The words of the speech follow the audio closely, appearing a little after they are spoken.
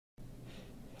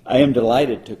I am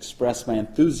delighted to express my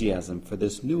enthusiasm for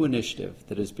this new initiative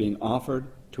that is being offered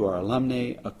to our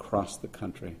alumni across the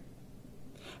country.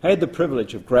 I had the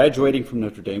privilege of graduating from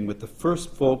Notre Dame with the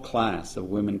first full class of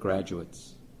women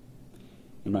graduates.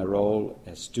 In my role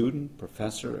as student,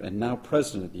 professor, and now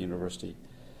president of the university,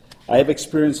 I have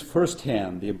experienced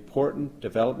firsthand the important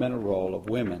developmental role of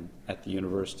women at the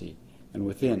university and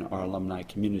within our alumni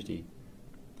community.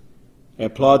 I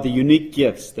applaud the unique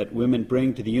gifts that women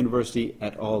bring to the university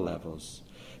at all levels.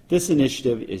 This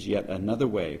initiative is yet another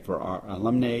way for our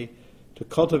alumni to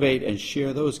cultivate and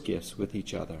share those gifts with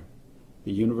each other,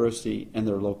 the university, and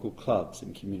their local clubs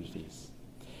and communities.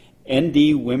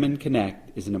 ND Women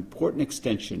Connect is an important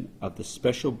extension of the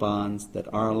special bonds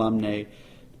that our alumni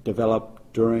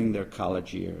develop during their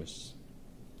college years.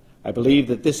 I believe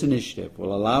that this initiative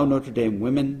will allow Notre Dame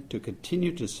women to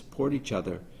continue to support each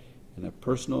other in their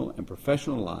personal and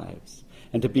professional lives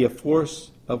and to be a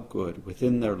force of good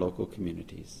within their local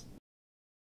communities.